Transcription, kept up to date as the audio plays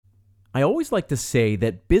I always like to say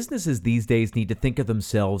that businesses these days need to think of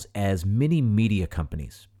themselves as mini media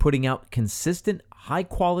companies, putting out consistent,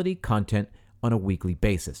 high-quality content on a weekly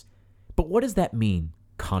basis. But what does that mean,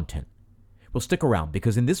 content? Well, stick around,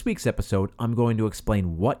 because in this week's episode, I'm going to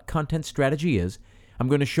explain what content strategy is, I'm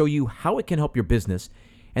going to show you how it can help your business,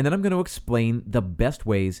 and then I'm going to explain the best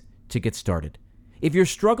ways to get started. If you're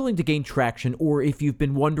struggling to gain traction, or if you've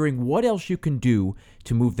been wondering what else you can do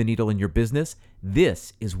to move the needle in your business,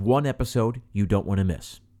 this is one episode you don't want to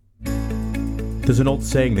miss. There's an old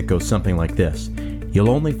saying that goes something like this: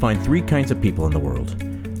 you'll only find three kinds of people in the world: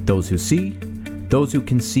 those who see, those who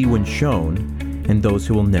can see when shown, and those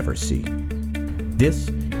who will never see. This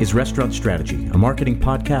is Restaurant Strategy, a marketing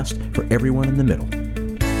podcast for everyone in the middle.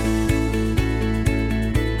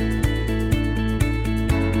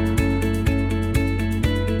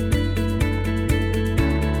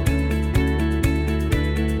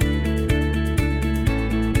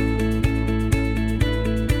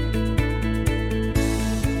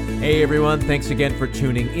 Hey everyone, thanks again for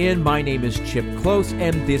tuning in. My name is Chip Close,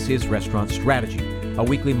 and this is Restaurant Strategy, a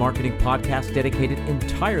weekly marketing podcast dedicated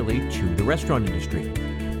entirely to the restaurant industry.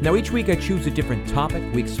 Now, each week I choose a different topic.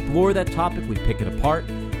 We explore that topic, we pick it apart.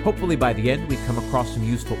 Hopefully by the end we come across some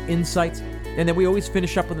useful insights, and then we always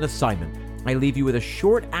finish up with an assignment. I leave you with a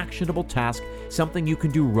short, actionable task, something you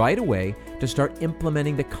can do right away to start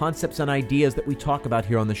implementing the concepts and ideas that we talk about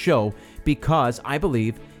here on the show, because I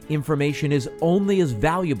believe information is only as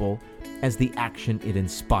valuable as the action it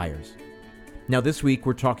inspires. Now, this week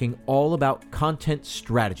we're talking all about content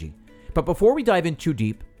strategy. But before we dive in too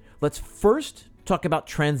deep, let's first talk about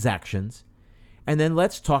transactions, and then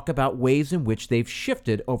let's talk about ways in which they've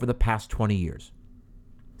shifted over the past 20 years.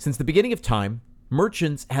 Since the beginning of time,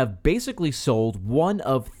 merchants have basically sold one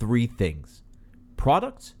of three things: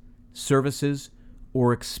 products, services,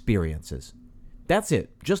 or experiences. That's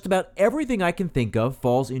it. Just about everything I can think of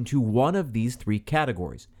falls into one of these three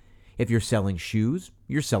categories. If you're selling shoes,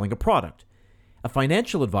 you're selling a product. A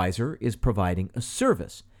financial advisor is providing a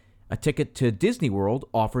service. A ticket to Disney World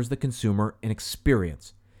offers the consumer an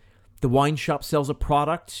experience. The wine shop sells a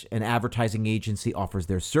product. An advertising agency offers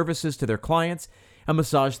their services to their clients. A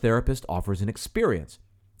massage therapist offers an experience.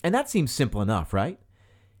 And that seems simple enough, right?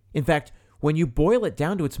 In fact, when you boil it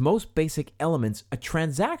down to its most basic elements, a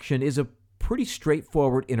transaction is a pretty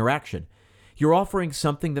straightforward interaction. You're offering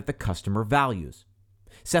something that the customer values.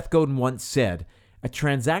 Seth Godin once said, "A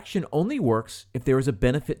transaction only works if there is a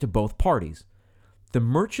benefit to both parties. The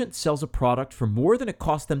merchant sells a product for more than it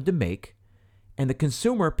costs them to make, and the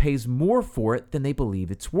consumer pays more for it than they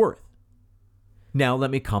believe it's worth." Now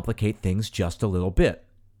let me complicate things just a little bit.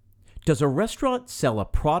 Does a restaurant sell a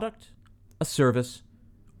product, a service,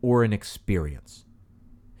 or an experience?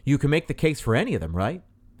 You can make the case for any of them, right?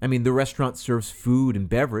 I mean, the restaurant serves food and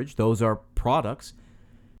beverage. Those are products.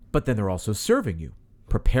 But then they're also serving you,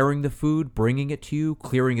 preparing the food, bringing it to you,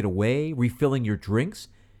 clearing it away, refilling your drinks.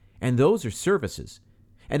 And those are services.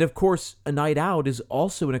 And of course, a night out is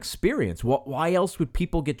also an experience. Why else would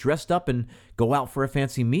people get dressed up and go out for a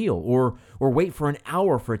fancy meal or wait for an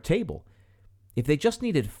hour for a table? If they just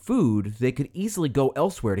needed food, they could easily go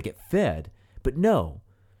elsewhere to get fed. But no.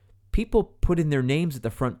 People put in their names at the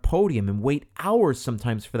front podium and wait hours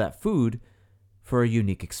sometimes for that food for a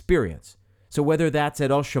unique experience. So whether that's at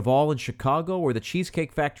El Cheval in Chicago or the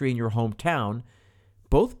Cheesecake Factory in your hometown,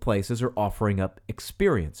 both places are offering up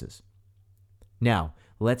experiences. Now,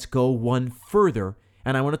 let's go one further,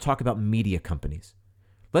 and I want to talk about media companies.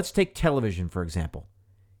 Let's take television, for example.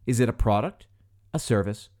 Is it a product, a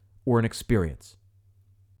service, or an experience?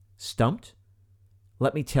 Stumped?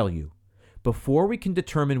 Let me tell you. Before we can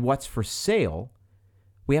determine what's for sale,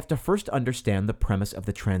 we have to first understand the premise of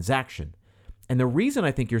the transaction. And the reason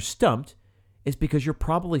I think you're stumped is because you're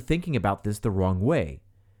probably thinking about this the wrong way.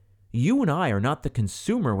 You and I are not the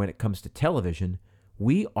consumer when it comes to television.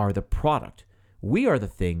 We are the product. We are the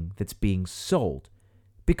thing that's being sold.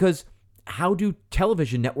 Because how do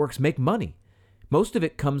television networks make money? Most of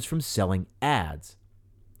it comes from selling ads.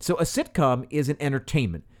 So a sitcom is an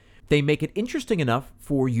entertainment. They make it interesting enough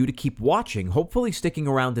for you to keep watching, hopefully sticking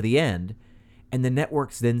around to the end, and the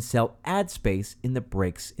networks then sell ad space in the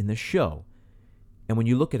breaks in the show. And when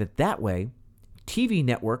you look at it that way, TV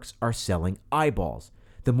networks are selling eyeballs.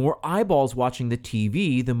 The more eyeballs watching the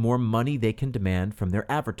TV, the more money they can demand from their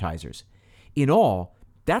advertisers. In all,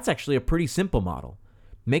 that's actually a pretty simple model.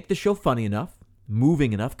 Make the show funny enough,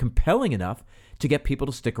 moving enough, compelling enough to get people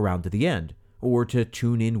to stick around to the end, or to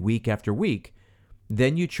tune in week after week.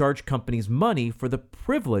 Then you charge companies money for the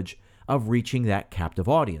privilege of reaching that captive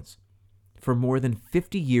audience. For more than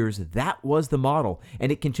 50 years, that was the model,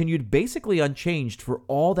 and it continued basically unchanged for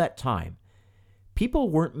all that time. People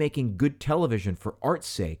weren't making good television for art's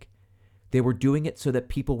sake. They were doing it so that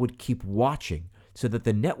people would keep watching, so that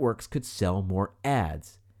the networks could sell more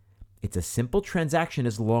ads. It's a simple transaction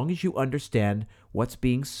as long as you understand what's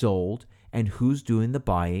being sold and who's doing the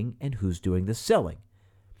buying and who's doing the selling.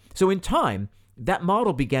 So in time, that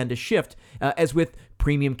model began to shift, as with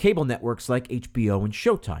premium cable networks like HBO and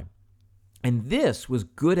Showtime. And this was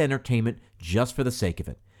good entertainment just for the sake of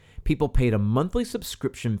it. People paid a monthly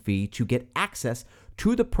subscription fee to get access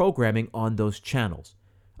to the programming on those channels.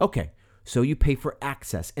 Okay, so you pay for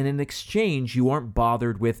access, and in exchange, you aren't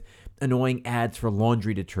bothered with annoying ads for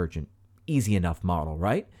laundry detergent. Easy enough model,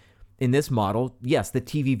 right? In this model, yes, the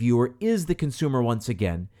TV viewer is the consumer once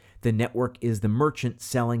again. The network is the merchant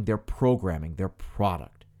selling their programming, their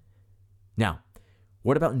product. Now,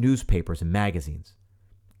 what about newspapers and magazines?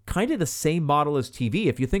 Kind of the same model as TV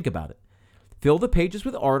if you think about it. Fill the pages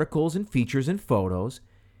with articles and features and photos,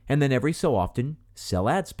 and then every so often sell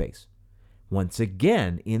ad space. Once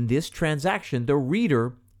again, in this transaction, the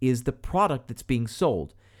reader is the product that's being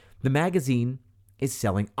sold. The magazine is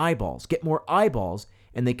selling eyeballs. Get more eyeballs,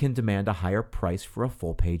 and they can demand a higher price for a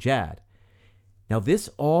full-page ad. Now, this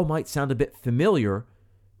all might sound a bit familiar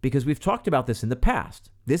because we've talked about this in the past.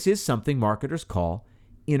 This is something marketers call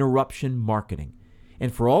interruption marketing.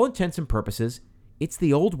 And for all intents and purposes, it's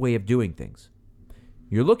the old way of doing things.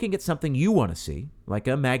 You're looking at something you want to see, like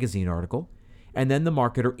a magazine article, and then the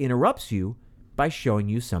marketer interrupts you by showing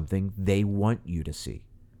you something they want you to see.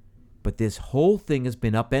 But this whole thing has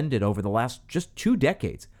been upended over the last just 2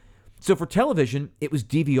 decades. So for television, it was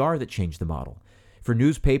DVR that changed the model. For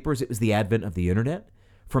newspapers, it was the advent of the internet.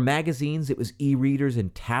 For magazines, it was e-readers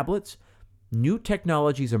and tablets. New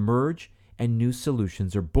technologies emerge and new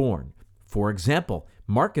solutions are born. For example,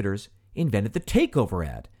 marketers invented the takeover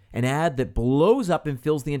ad, an ad that blows up and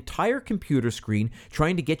fills the entire computer screen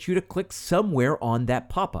trying to get you to click somewhere on that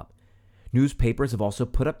pop-up. Newspapers have also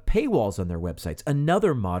put up paywalls on their websites,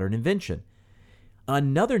 another modern invention.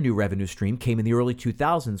 Another new revenue stream came in the early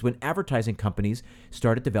 2000s when advertising companies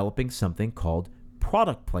started developing something called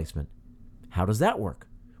product placement. How does that work?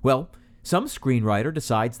 Well, some screenwriter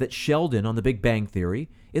decides that Sheldon on The Big Bang Theory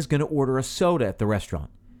is going to order a soda at the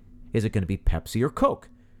restaurant. Is it going to be Pepsi or Coke?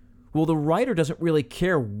 Well, the writer doesn't really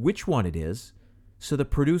care which one it is, so the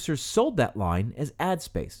producers sold that line as ad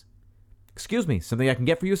space. Excuse me, something I can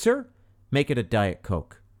get for you, sir? Make it a Diet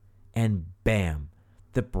Coke. And bam,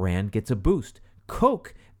 the brand gets a boost.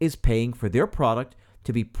 Coke is paying for their product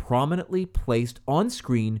to be prominently placed on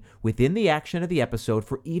screen within the action of the episode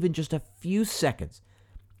for even just a few seconds.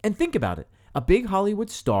 And think about it. A big Hollywood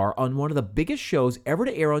star on one of the biggest shows ever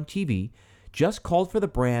to air on TV just called for the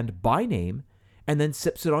brand by name and then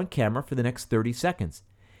sips it on camera for the next 30 seconds.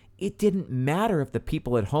 It didn't matter if the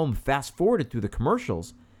people at home fast-forwarded through the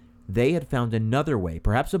commercials. They had found another way,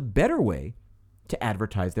 perhaps a better way, to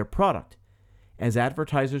advertise their product. As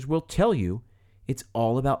advertisers will tell you, it's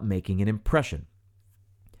all about making an impression.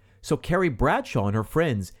 So Carrie Bradshaw and her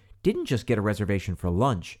friends didn't just get a reservation for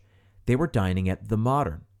lunch. They were dining at The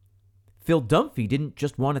Modern. Phil Dunphy didn't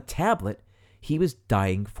just want a tablet. He was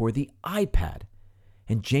dying for the iPad.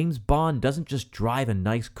 And James Bond doesn't just drive a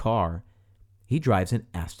nice car. He drives an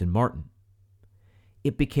Aston Martin.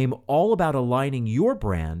 It became all about aligning your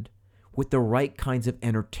brand with the right kinds of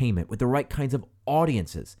entertainment, with the right kinds of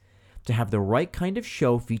audiences, to have the right kind of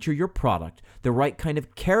show feature your product, the right kind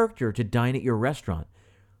of character to dine at your restaurant.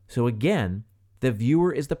 So again, the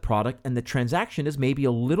viewer is the product, and the transaction is maybe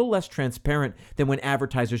a little less transparent than when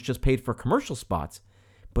advertisers just paid for commercial spots,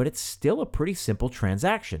 but it's still a pretty simple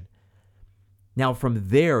transaction. Now, from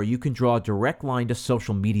there, you can draw a direct line to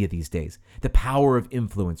social media these days, the power of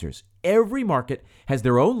influencers. Every market has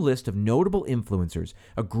their own list of notable influencers,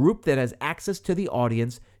 a group that has access to the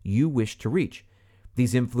audience you wish to reach.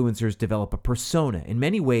 These influencers develop a persona. In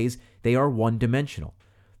many ways, they are one-dimensional.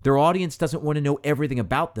 Their audience doesn't want to know everything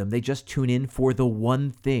about them. They just tune in for the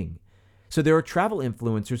one thing. So there are travel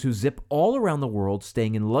influencers who zip all around the world,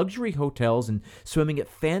 staying in luxury hotels and swimming at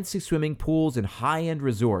fancy swimming pools and high-end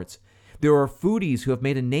resorts. There are foodies who have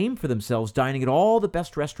made a name for themselves dining at all the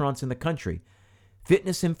best restaurants in the country.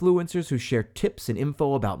 Fitness influencers who share tips and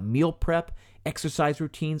info about meal prep, exercise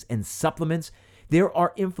routines, and supplements. There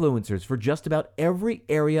are influencers for just about every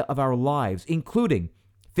area of our lives, including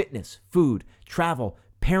fitness, food, travel,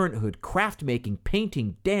 parenthood, craft making,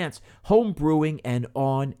 painting, dance, home brewing, and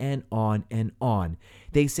on and on and on.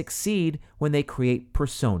 They succeed when they create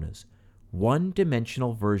personas,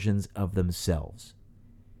 one-dimensional versions of themselves.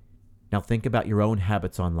 Now think about your own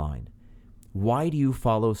habits online. Why do you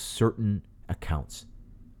follow certain accounts.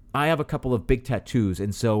 I have a couple of big tattoos,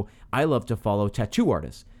 and so I love to follow tattoo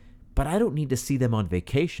artists. But I don't need to see them on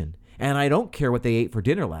vacation, and I don't care what they ate for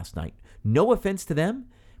dinner last night. No offense to them,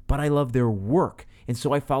 but I love their work, and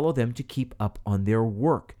so I follow them to keep up on their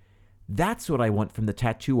work. That's what I want from the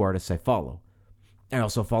tattoo artists I follow. I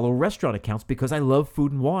also follow restaurant accounts because I love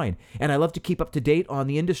food and wine, and I love to keep up to date on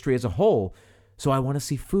the industry as a whole. So I want to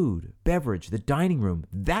see food, beverage, the dining room.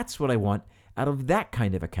 That's what I want out of that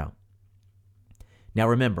kind of account. Now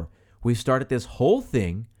remember, we started this whole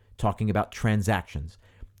thing talking about transactions,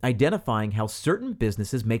 identifying how certain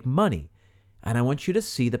businesses make money. And I want you to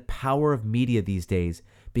see the power of media these days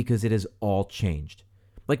because it has all changed.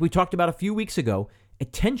 Like we talked about a few weeks ago,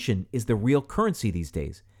 attention is the real currency these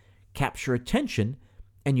days. Capture attention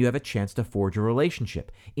and you have a chance to forge a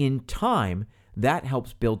relationship. In time, that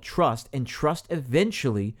helps build trust, and trust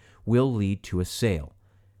eventually will lead to a sale.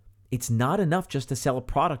 It's not enough just to sell a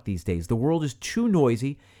product these days. The world is too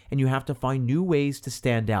noisy, and you have to find new ways to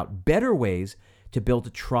stand out, better ways to build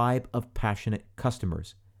a tribe of passionate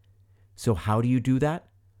customers. So how do you do that?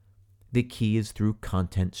 The key is through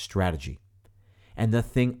content strategy. And the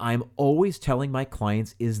thing I'm always telling my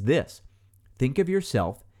clients is this: think of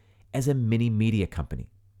yourself as a mini media company.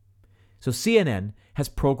 So CNN has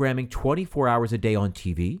programming 24 hours a day on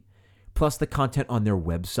TV, plus the content on their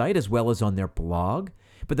website as well as on their blog.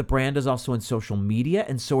 But the brand is also on social media,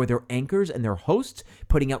 and so are their anchors and their hosts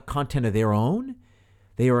putting out content of their own.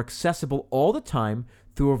 They are accessible all the time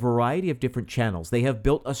through a variety of different channels. They have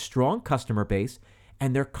built a strong customer base,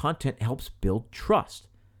 and their content helps build trust.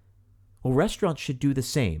 Well, restaurants should do the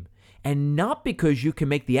same, and not because you can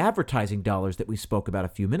make the advertising dollars that we spoke about a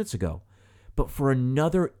few minutes ago, but for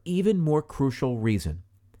another even more crucial reason.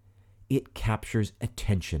 It captures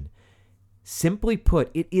attention. Simply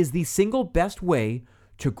put, it is the single best way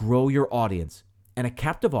to grow your audience, and a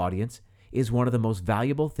captive audience is one of the most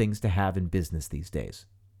valuable things to have in business these days.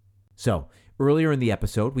 So, earlier in the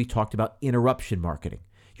episode, we talked about interruption marketing.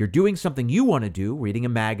 You're doing something you want to do, reading a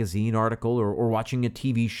magazine article or watching a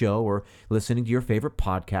TV show or listening to your favorite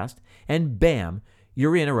podcast, and bam,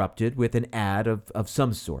 you're interrupted with an ad of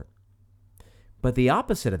some sort. But the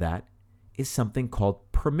opposite of that is something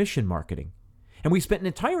called permission marketing. And we spent an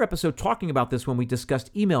entire episode talking about this when we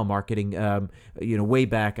discussed email marketing, way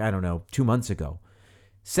back, 2 months ago.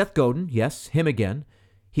 Seth Godin, yes, him again,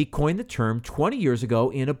 he coined the term 20 years ago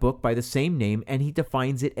in a book by the same name, and he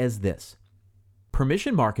defines it as this: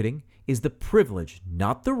 permission marketing is the privilege,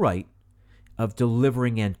 not the right, of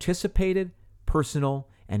delivering anticipated, personal,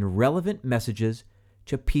 and relevant messages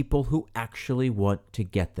to people who actually want to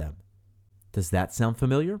get them. Does that sound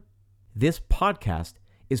familiar? This podcast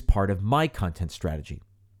is part of my content strategy.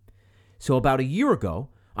 So about a year ago,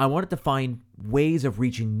 I wanted to find ways of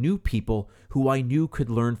reaching new people who I knew could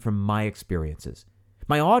learn from my experiences.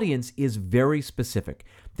 My audience is very specific.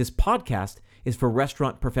 This podcast is for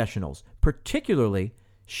restaurant professionals, particularly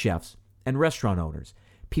chefs and restaurant owners,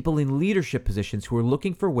 people in leadership positions who are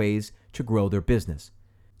looking for ways to grow their business.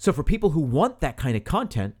 So for people who want that kind of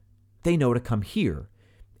content, they know to come here.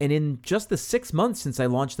 And in just the 6 months since I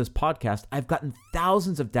launched this podcast, I've gotten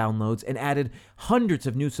thousands of downloads and added hundreds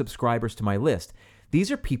of new subscribers to my list.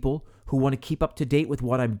 These are people who want to keep up to date with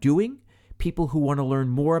what I'm doing, people who want to learn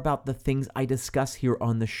more about the things I discuss here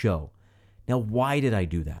on the show. Now, why did I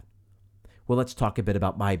do that? Well, let's talk a bit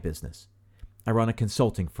about my business. I run a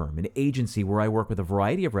consulting firm, an agency where I work with a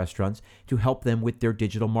variety of restaurants to help them with their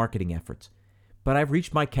digital marketing efforts. But I've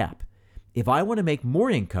reached my cap. If I want to make more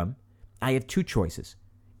income, I have two choices.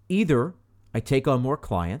 Either I take on more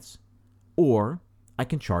clients, or I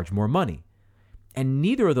can charge more money. And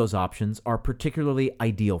neither of those options are particularly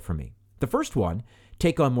ideal for me. The first one,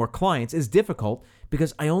 take on more clients, is difficult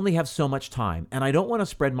because I only have so much time and I don't want to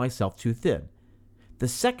spread myself too thin. The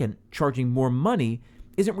second, charging more money,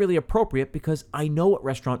 isn't really appropriate because I know what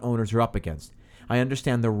restaurant owners are up against. I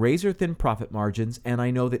understand the razor-thin profit margins, and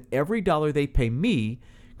I know that every dollar they pay me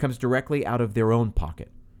comes directly out of their own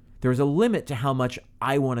pocket. There is a limit to how much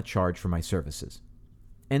I want to charge for my services.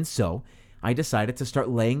 And so, I decided to start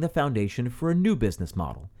laying the foundation for a new business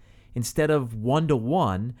model. Instead of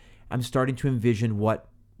one-to-one, I'm starting to envision what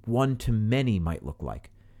one-to-many might look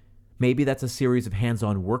like. Maybe that's a series of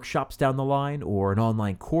hands-on workshops down the line, or an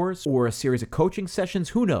online course, or a series of coaching sessions,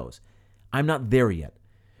 who knows? I'm not there yet.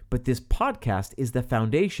 But this podcast is the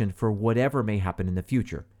foundation for whatever may happen in the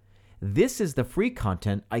future. This is the free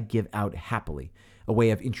content I give out happily, a way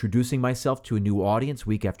of introducing myself to a new audience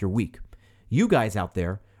week after week. You guys out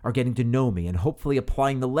there are getting to know me and hopefully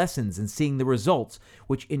applying the lessons and seeing the results,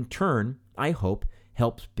 which in turn, I hope,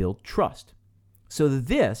 helps build trust. So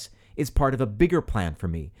this is part of a bigger plan for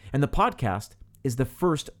me, and the podcast is the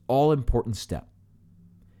first all-important step.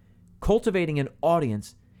 Cultivating an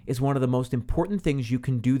audience is one of the most important things you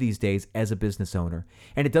can do these days as a business owner,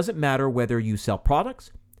 and it doesn't matter whether you sell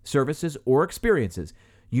products, services, or experiences.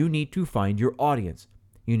 You need to find your audience.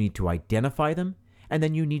 You need to identify them, and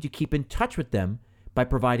then you need to keep in touch with them by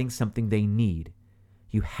providing something they need.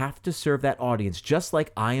 You have to serve that audience just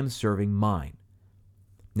like I am serving mine.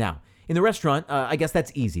 Now, in the restaurant, I guess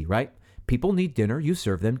that's easy, right? People need dinner, you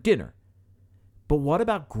serve them dinner. But what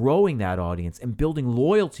about growing that audience and building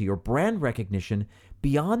loyalty or brand recognition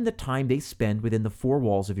beyond the time they spend within the four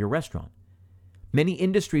walls of your restaurant? Many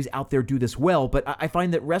industries out there do this well, but I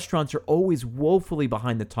find that restaurants are always woefully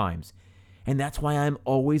behind the times. And that's why I'm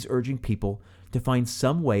always urging people to find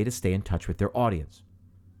some way to stay in touch with their audience.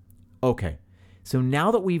 Okay, so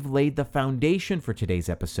now that we've laid the foundation for today's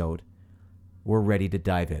episode, we're ready to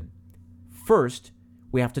dive in. First,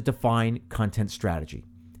 we have to define content strategy.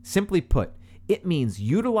 Simply put, it means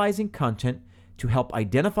utilizing content to help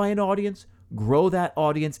identify an audience, grow that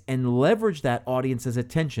audience, and leverage that audience's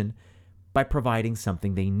attention by providing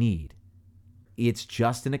something they need. It's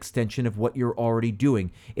just an extension of what you're already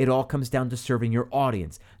doing. It all comes down to serving your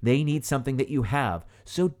audience. They need something that you have,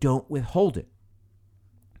 so don't withhold it.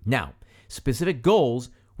 Now, specific goals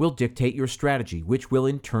will dictate your strategy, which will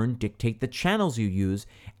in turn dictate the channels you use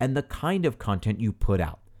and the kind of content you put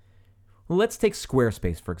out. Let's take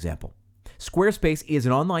Squarespace, for example. Squarespace is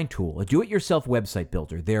an online tool, a do-it-yourself website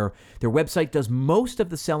builder. Their website does most of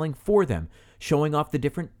the selling for them, showing off the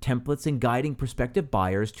different templates and guiding prospective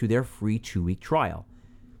buyers to their free 2-week trial.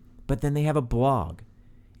 But then they have a blog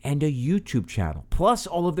and a YouTube channel, plus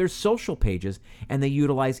all of their social pages, and they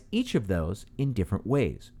utilize each of those in different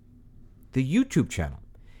ways. The YouTube channel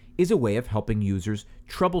is a way of helping users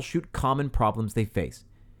troubleshoot common problems they face.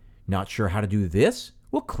 Not sure how to do this?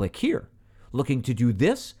 Well, click here. Looking to do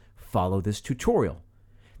this? Follow this tutorial.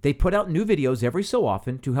 They put out new videos every so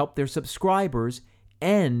often to help their subscribers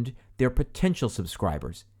and their potential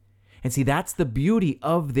subscribers. And see, that's the beauty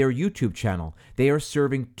of their YouTube channel. They are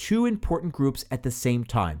serving two important groups at the same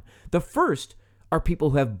time. The first are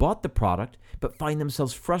people who have bought the product but find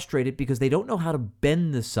themselves frustrated because they don't know how to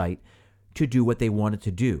bend the site to do what they want it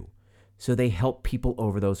to do. So they help people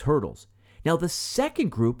over those hurdles. Now, the second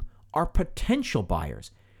group are potential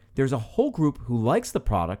buyers. There's a whole group who likes the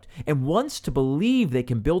product and wants to believe they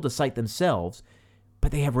can build a site themselves,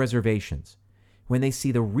 but they have reservations. When they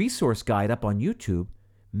see the resource guide up on YouTube,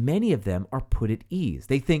 many of them are put at ease.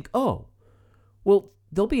 They think, oh, well,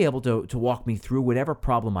 they'll be able to walk me through whatever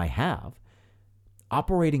problem I have.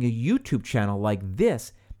 Operating a YouTube channel like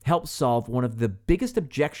this helps solve one of the biggest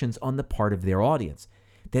objections on the part of their audience,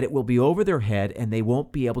 that it will be over their head and they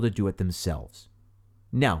won't be able to do it themselves.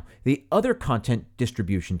 Now, the other content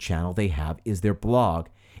distribution channel they have is their blog,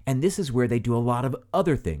 and this is where they do a lot of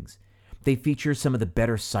other things. They feature some of the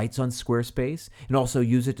better sites on Squarespace and also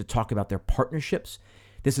use it to talk about their partnerships.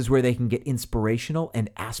 This is where they can get inspirational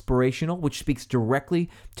and aspirational, which speaks directly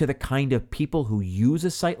to the kind of people who use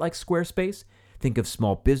a site like Squarespace. Think of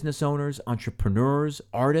small business owners, entrepreneurs,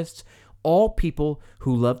 artists, all people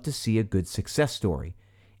who love to see a good success story.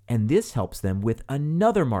 And this helps them with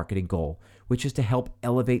another marketing goal, which is to help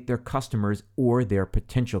elevate their customers or their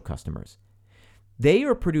potential customers. They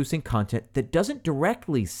are producing content that doesn't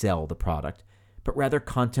directly sell the product, but rather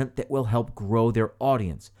content that will help grow their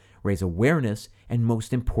audience, raise awareness, and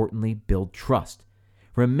most importantly, build trust.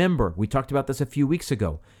 Remember, we talked about this a few weeks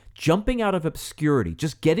ago. Jumping out of obscurity,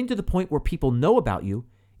 just getting to the point where people know about you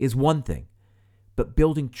is one thing, but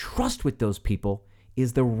building trust with those people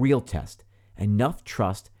is the real test. Enough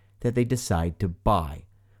trust that they decide to buy.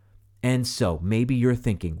 And so maybe you're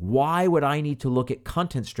thinking, why would I need to look at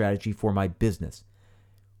content strategy for my business?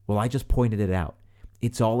 Well, I just pointed it out.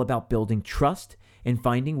 It's all about building trust and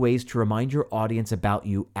finding ways to remind your audience about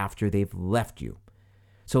you after they've left you.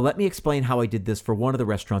 So let me explain how I did this for one of the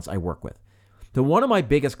restaurants I work with. So one of my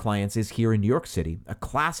biggest clients is here in New York City, a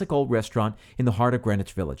classic old restaurant in the heart of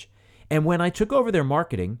Greenwich Village. And when I took over their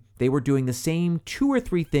marketing, they were doing the same 2 or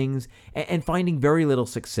 3 things and finding very little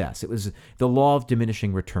success. It was the law of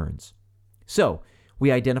diminishing returns. So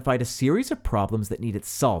we identified a series of problems that needed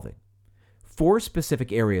solving. 4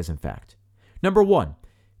 specific areas, in fact. Number 1,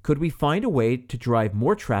 could we find a way to drive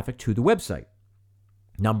more traffic to the website?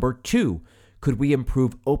 Number 2, could we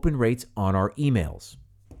improve open rates on our emails?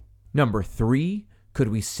 Number 3, could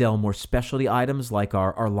we sell more specialty items like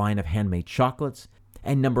our line of handmade chocolates?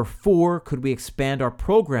 And number 4, could we expand our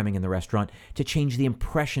programming in the restaurant to change the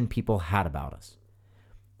impression people had about us?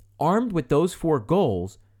 Armed with those 4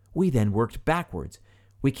 goals, we then worked backwards.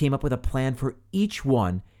 We came up with a plan for each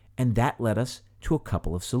one and that led us to a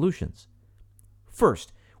couple of solutions.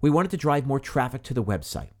 First, we wanted to drive more traffic to the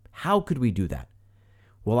website. How could we do that?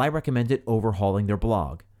 Well, I recommended overhauling their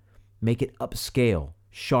blog. Make it upscale,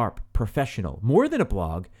 sharp, professional. More than a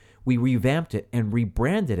blog, we revamped it and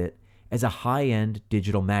rebranded it as a high-end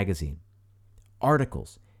digital magazine.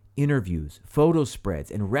 Articles, interviews, photo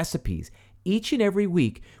spreads, and recipes. Each and every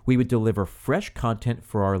week, we would deliver fresh content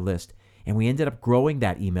for our list, and we ended up growing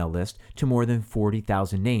that email list to more than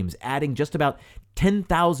 40,000 names, adding just about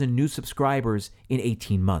 10,000 new subscribers in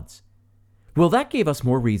 18 months. Well, that gave us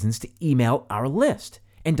more reasons to email our list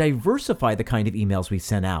and diversify the kind of emails we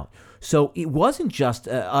sent out. So it wasn't just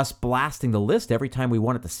us blasting the list every time we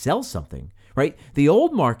wanted to sell something, right? The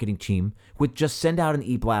old marketing team would just send out an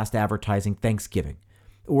e-blast advertising Thanksgiving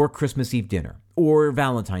or Christmas Eve dinner or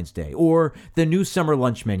Valentine's Day or the new summer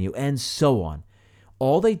lunch menu and so on.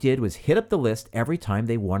 All they did was hit up the list every time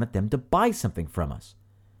they wanted them to buy something from us.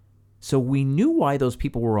 So we knew why those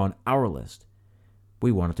people were on our list.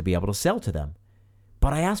 We wanted to be able to sell to them.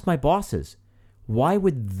 But I asked my bosses, why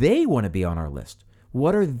would they want to be on our list?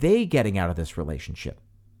 What are they getting out of this relationship?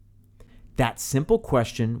 That simple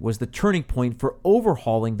question was the turning point for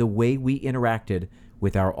overhauling the way we interacted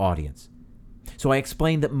with our audience. So I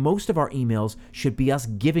explained that most of our emails should be us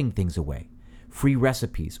giving things away, free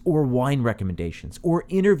recipes or wine recommendations or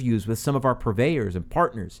interviews with some of our purveyors and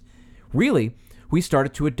partners. Really, we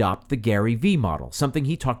started to adopt the Gary Vee model, something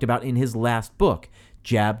he talked about in his last book,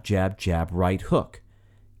 Jab, Jab, Jab, Right Hook.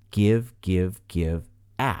 Give, give, give,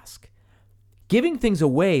 ask. Giving things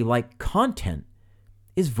away like content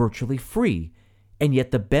is virtually free, and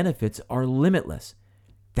yet the benefits are limitless.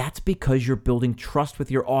 That's because you're building trust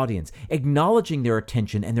with your audience, acknowledging their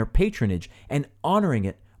attention and their patronage, and honoring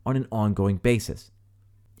it on an ongoing basis.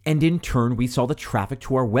 And in turn, we saw the traffic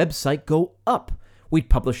to our website go up. We'd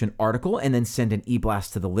publish an article and then send an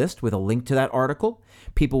e-blast to the list with a link to that article.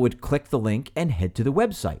 People would click the link and head to the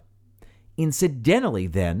website. Incidentally,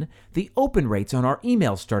 then, the open rates on our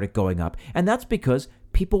emails started going up, and that's because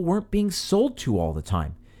people weren't being sold to all the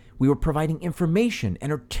time. We were providing information,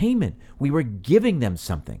 entertainment. We were giving them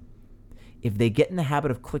something. If they get in the habit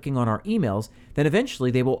of clicking on our emails, then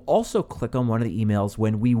eventually they will also click on one of the emails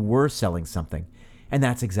when we were selling something. And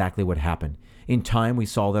that's exactly what happened. In time, we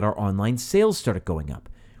saw that our online sales started going up.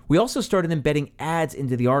 We also started embedding ads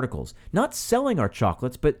into the articles, not selling our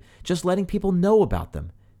chocolates, but just letting people know about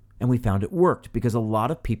them. And we found it worked because a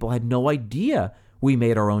lot of people had no idea we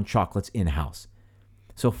made our own chocolates in-house.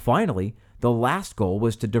 So finally, the last goal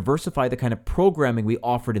was to diversify the kind of programming we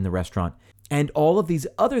offered in the restaurant, and all of these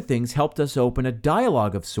other things helped us open a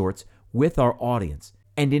dialogue of sorts with our audience.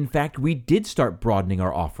 And in fact, we did start broadening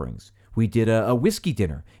our offerings. We did a whiskey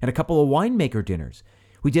dinner and a couple of winemaker dinners.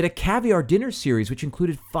 We did a caviar dinner series, which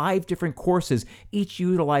included 5 different courses, each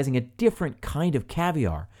utilizing a different kind of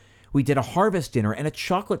caviar. We did a harvest dinner and a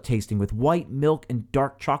chocolate tasting with white milk and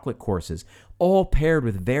dark chocolate courses, all paired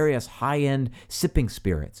with various high-end sipping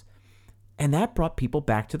spirits. And that brought people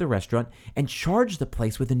back to the restaurant and charged the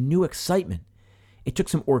place with a new excitement. It took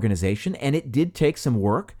some organization and it did take some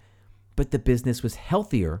work, but the business was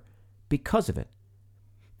healthier because of it.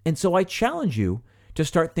 And so I challenge you to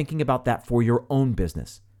start thinking about that for your own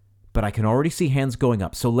business. But I can already see hands going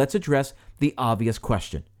up, so let's address the obvious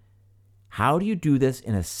question. How do you do this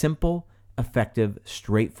in a simple, effective,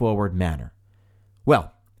 straightforward manner?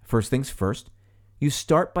 Well, first things first, you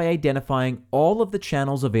start by identifying all of the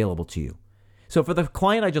channels available to you. So for the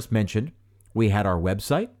client I just mentioned, we had our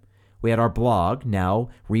website, we had our blog, now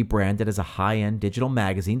rebranded as a high-end digital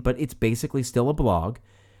magazine, but it's basically still a blog.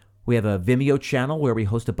 We have a Vimeo channel where we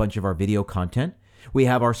host a bunch of our video content. We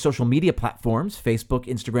have our social media platforms, Facebook,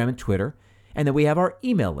 Instagram, and Twitter. And then we have our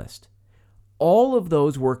email list. All of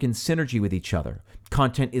those work in synergy with each other.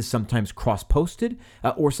 Content is sometimes cross-posted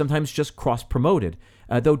or sometimes just cross-promoted,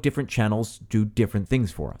 though different channels do different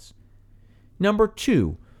things for us. Number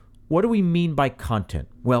 2, what do we mean by content?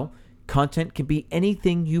 Well, content can be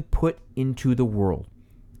anything you put into the world.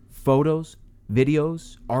 Photos,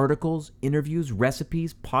 videos, articles, interviews,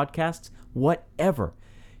 recipes, podcasts, whatever.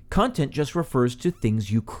 Content just refers to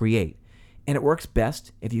things you create, and it works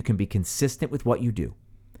best if you can be consistent with what you do.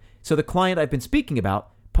 So the client I've been speaking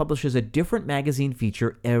about publishes a different magazine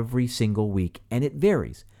feature every single week, and it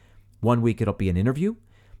varies. One week it'll be an interview.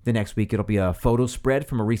 The next week it'll be a photo spread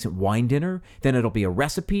from a recent wine dinner. Then it'll be a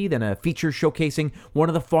recipe, then a feature showcasing one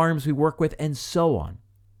of the farms we work with, and so on.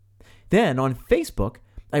 Then on Facebook,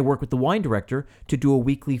 I work with the wine director to do a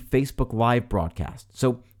weekly Facebook Live broadcast.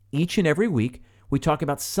 So each and every week, we talk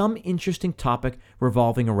about some interesting topic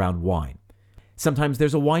revolving around wine. Sometimes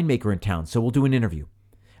there's a winemaker in town, so we'll do an interview.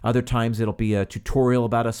 Other times it'll be a tutorial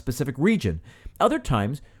about a specific region. Other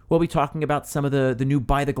times we'll be talking about some of the new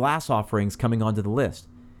Buy the Glass offerings coming onto the list.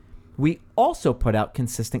 We also put out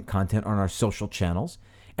consistent content on our social channels,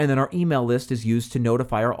 and then our email list is used to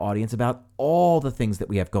notify our audience about all the things that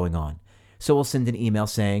we have going on. So we'll send an email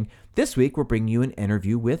saying, this week we're bringing you an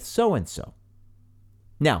interview with so-and-so.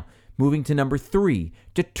 Now, moving to number 3,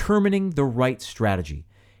 determining the right strategy.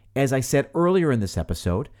 As I said earlier in this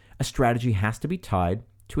episode, a strategy has to be tied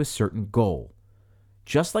to a certain goal.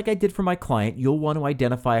 Just like I did for my client, you'll want to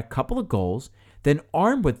identify a couple of goals, then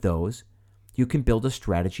armed with those, you can build a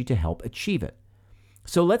strategy to help achieve it.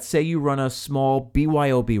 So let's say you run a small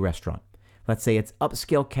BYOB restaurant. Let's say it's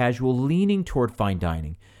upscale casual leaning toward fine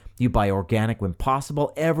dining. You buy organic when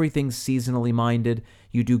possible, everything's seasonally minded.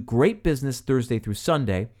 You do great business Thursday through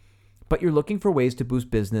Sunday, but you're looking for ways to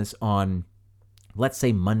boost business on, let's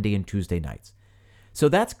say, Monday and Tuesday nights. So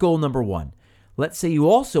that's goal number 1. Let's say you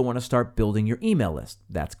also want to start building your email list.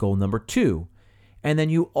 That's goal number 2. And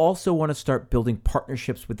then you also want to start building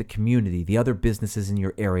partnerships with the community, the other businesses in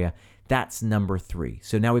your area. That's number 3.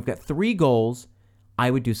 So now we've got 3 goals.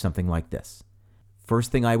 I would do something like this.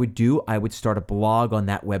 First thing I would do, I would start a blog on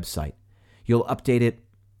that website. You'll update it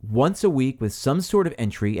once a week with some sort of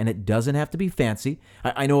entry, and it doesn't have to be fancy.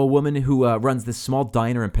 I know a woman who runs this small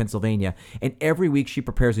diner in Pennsylvania, and every week she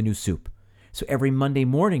prepares a new soup. So every Monday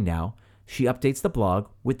morning now, she updates the blog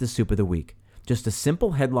with the soup of the week. Just a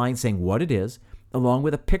simple headline saying what it is, along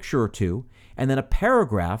with a picture or two, and then a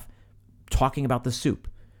paragraph talking about the soup.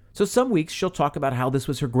 So some weeks she'll talk about how this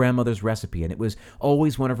was her grandmother's recipe, and it was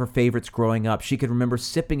always one of her favorites growing up. She could remember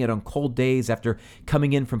sipping it on cold days after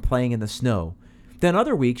coming in from playing in the snow. Then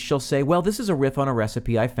other weeks she'll say, well, this is a riff on a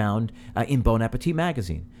recipe I found in Bon Appetit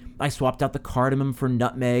magazine. I swapped out the cardamom for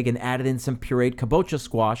nutmeg and added in some pureed kabocha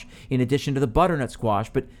squash in addition to the butternut squash,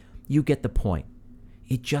 but you get the point.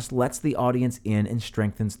 It just lets the audience in and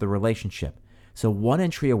strengthens the relationship. So 1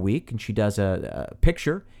 entry a week, and she does a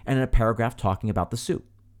picture and a paragraph talking about the soup.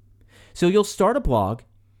 So you'll start a blog,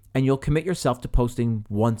 and you'll commit yourself to posting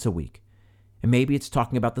once a week. And maybe it's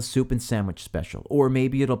talking about the soup and sandwich special, or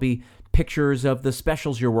maybe it'll be pictures of the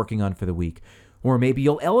specials you're working on for the week, or maybe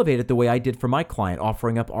you'll elevate it the way I did for my client,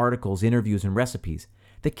 offering up articles, interviews, and recipes.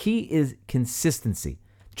 The key is consistency.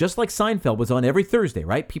 Just like Seinfeld was on every Thursday,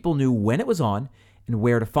 right? People knew when it was on and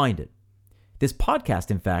where to find it. This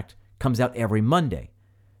podcast, in fact, comes out every Monday.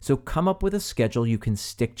 So come up with a schedule you can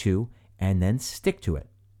stick to, and then stick to it.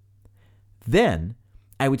 Then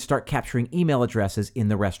I would start capturing email addresses in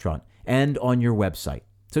the restaurant and on your website.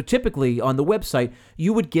 So typically on the website,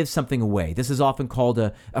 you would give something away. This is often called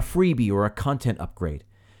a freebie or a content upgrade.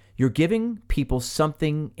 You're giving people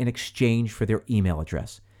something in exchange for their email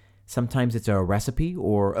address. Sometimes it's a recipe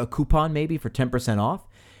or a coupon maybe for 10% off.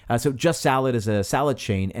 So Just Salad is a salad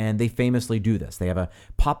chain, and they famously do this. They have a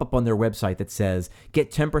pop-up on their website that says,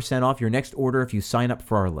 get 10% off your next order if you sign up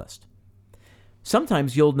for our list.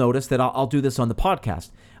 Sometimes you'll notice that I'll do this on the podcast.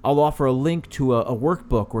 I'll offer a link to a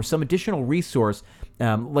workbook or some additional resource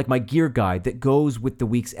like my gear guide that goes with the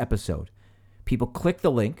week's episode. People click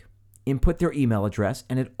the link, input their email address,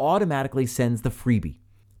 and it automatically sends the freebie.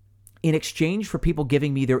 In exchange for people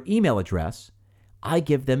giving me their email address, I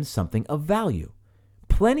give them something of value.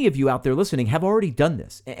 Plenty of you out there listening have already done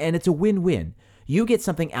this, and it's a win-win. You get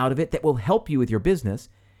something out of it that will help you with your business,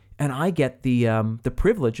 and I get the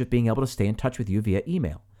privilege of being able to stay in touch with you via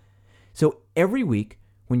email. So every week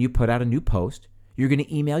when you put out a new post, you're going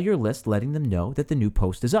to email your list letting them know that the new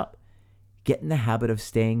post is up. Get in the habit of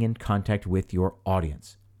staying in contact with your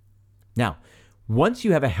audience. Now, once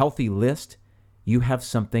you have a healthy list, you have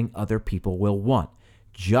something other people will want.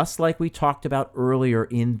 Just like we talked about earlier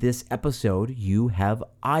in this episode, you have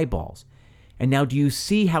eyeballs. And now do you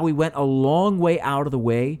see how we went a long way out of the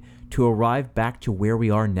way to arrive back to where we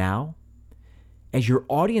are now? As your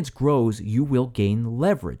audience grows, you will gain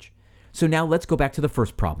leverage. So now let's go back to the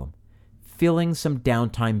first problem, filling some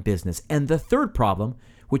downtime business. And the third problem,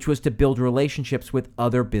 which was to build relationships with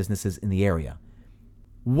other businesses in the area.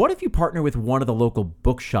 What if you partner with one of the local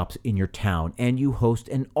bookshops in your town and you host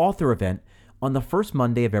an author event on the first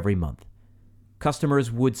Monday of every month?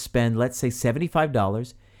 Customers would spend, let's say,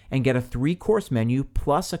 $75 and get a 3-course menu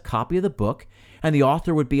plus a copy of the book, and the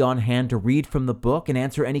author would be on hand to read from the book and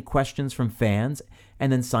answer any questions from fans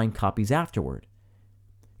and then sign copies afterward.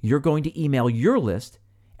 You're going to email your list,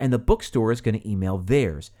 and the bookstore is going to email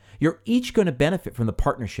theirs. You're each going to benefit from the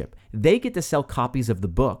partnership. They get to sell copies of the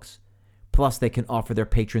books, plus they can offer their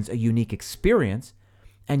patrons a unique experience,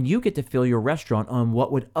 and you get to fill your restaurant on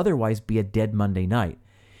what would otherwise be a dead Monday night.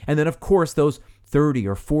 And then, of course, those 30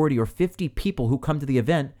 or 40 or 50 people who come to the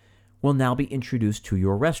event will now be introduced to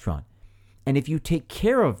your restaurant. And if you take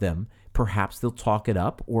care of them, perhaps they'll talk it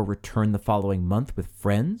up or return the following month with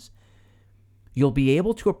friends. You'll be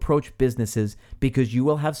able to approach businesses because you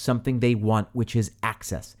will have something they want, which is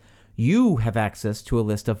access. You have access to a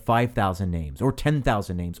list of 5,000 names or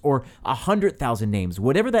 10,000 names or 100,000 names.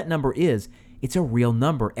 Whatever that number is, it's a real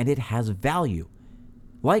number and it has value.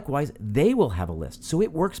 Likewise, they will have a list, so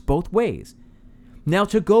it works both ways. Now,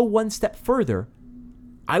 to go one step further,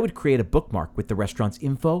 I would create a bookmark with the restaurant's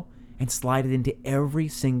info and slide it into every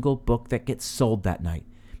single book that gets sold that night.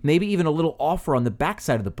 Maybe even a little offer on the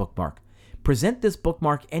backside of the bookmark. Present this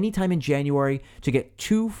bookmark anytime in January to get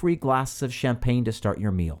 2 free glasses of champagne to start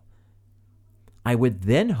your meal. I would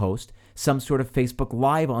then host some sort of Facebook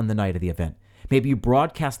Live on the night of the event. Maybe you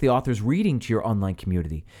broadcast the author's reading to your online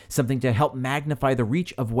community, something to help magnify the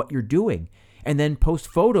reach of what you're doing, and then post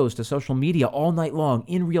photos to social media all night long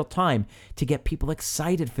in real time to get people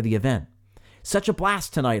excited for the event. Such a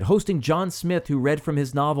blast tonight hosting John Smith, who read from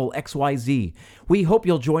his novel XYZ. We hope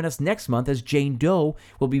you'll join us next month as Jane Doe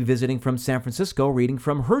will be visiting from San Francisco reading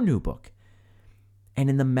from her new book. And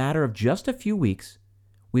in the matter of just a few weeks,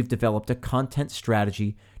 we've developed a content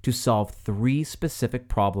strategy to solve 3 specific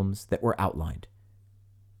problems that were outlined.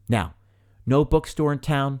 Now, no bookstore in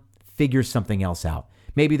town, figure something else out.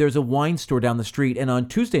 Maybe there's a wine store down the street, and on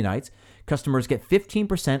Tuesday nights, customers get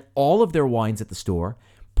 15% all of their wines at the store,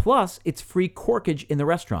 plus it's free corkage in the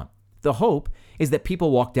restaurant. The hope is that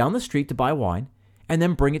people walk down the street to buy wine and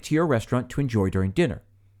then bring it to your restaurant to enjoy during dinner.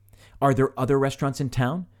 Are there other restaurants in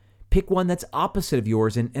town? Pick one that's opposite of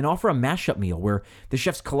yours and offer a mashup meal where the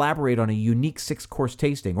chefs collaborate on a unique 6-course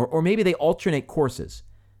tasting, or maybe they alternate courses.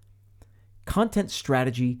 Content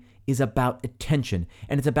strategy is about attention,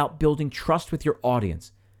 and it's about building trust with your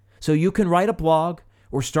audience. So you can write a blog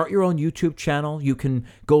or start your own YouTube channel. You can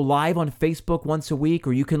go live on Facebook once a week,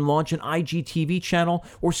 or you can launch an IGTV channel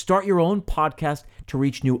or start your own podcast to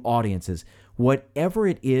reach new audiences. Whatever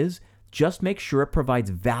it is, just make sure it provides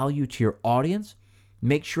value to your audience.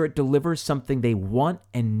 Make sure it delivers something they want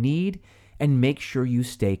and need, and make sure you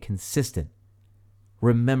stay consistent.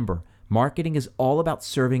 Remember, marketing is all about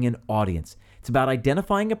serving an audience. It's about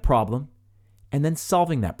identifying a problem and then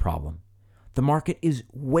solving that problem. The market is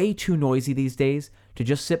way too noisy these days to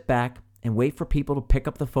just sit back and wait for people to pick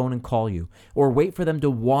up the phone and call you, or wait for them to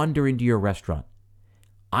wander into your restaurant.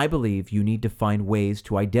 I believe you need to find ways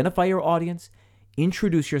to identify your audience,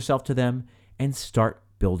 introduce yourself to them, and start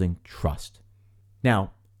building trust.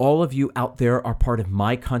 Now, all of you out there are part of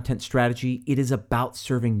my content strategy. It is about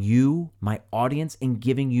serving you, my audience, and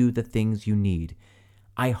giving you the things you need.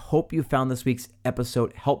 I hope you found this week's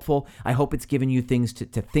episode helpful. I hope it's given you things to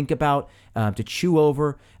think about, to chew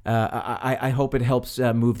over. I hope it helps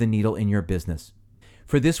move the needle in your business.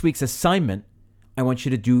 For this week's assignment, I want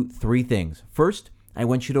you to do 3 things. First, I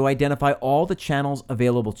want you to identify all the channels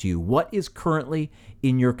available to you. What is currently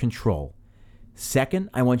in your control? Second,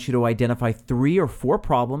 I want you to identify 3 or 4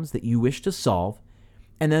 problems that you wish to solve.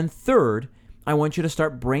 And then third, I want you to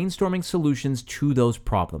start brainstorming solutions to those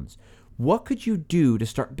problems. What could you do to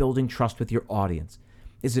start building trust with your audience?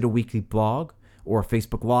 Is it a weekly blog or a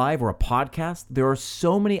Facebook Live or a podcast? There are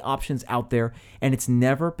so many options out there, and it's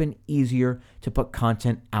never been easier to put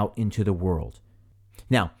content out into the world.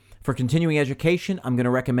 Now, for continuing education, I'm going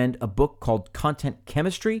to recommend a book called Content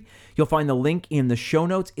Chemistry. You'll find the link in the show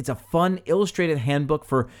notes. It's a fun, illustrated handbook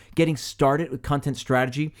for getting started with content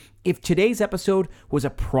strategy. If today's episode was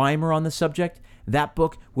a primer on the subject, that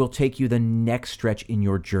book will take you the next stretch in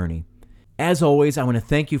your journey. As always, I want to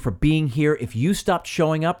thank you for being here. If you stopped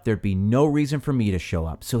showing up, there'd be no reason for me to show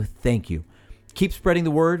up. So thank you. Keep spreading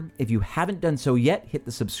the word. If you haven't done so yet, hit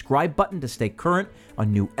the subscribe button to stay current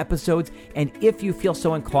on new episodes. And if you feel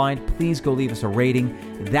so inclined, please go leave us a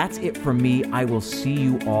rating. That's it from me. I will see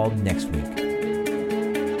you all next week.